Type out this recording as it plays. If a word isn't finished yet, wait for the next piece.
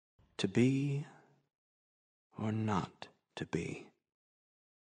To be or not to be?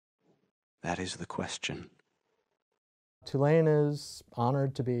 That is the question. Tulane is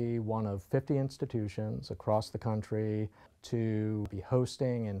honored to be one of 50 institutions across the country to be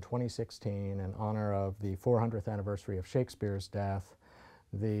hosting in 2016, in honor of the 400th anniversary of Shakespeare's death,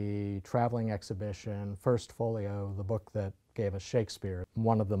 the traveling exhibition, First Folio, the book that gave us Shakespeare,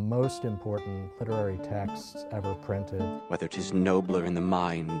 one of the most important literary texts ever printed. Whether 'tis nobler in the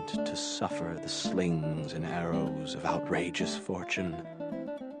mind to suffer the slings and arrows of outrageous fortune.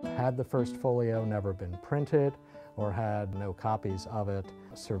 Had the First Folio never been printed, or had no copies of it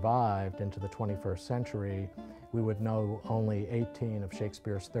survived into the 21st century, we would know only 18 of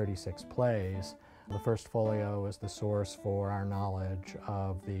Shakespeare's 36 plays. The First Folio is the source for our knowledge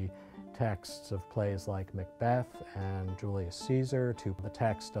of the texts of plays like Macbeth and Julius Caesar, to the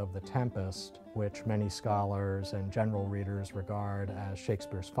text of The Tempest, which many scholars and general readers regard as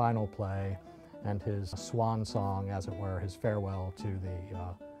Shakespeare's final play and his swan song, as it were, his farewell to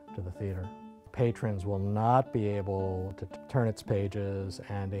the theater. Patrons will not be able to turn its pages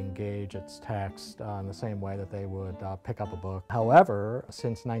and engage its text in the same way that they would pick up a book. However,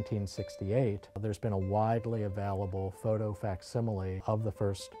 since 1968, there's been a widely available photo facsimile of the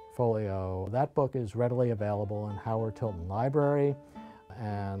First Folio. That book is readily available in Howard Tilton Library,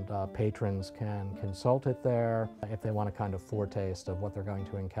 and patrons can consult it there if they want a kind of foretaste of what they're going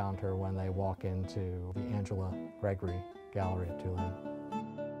to encounter when they walk into the Angela Gregory Gallery at Tulane.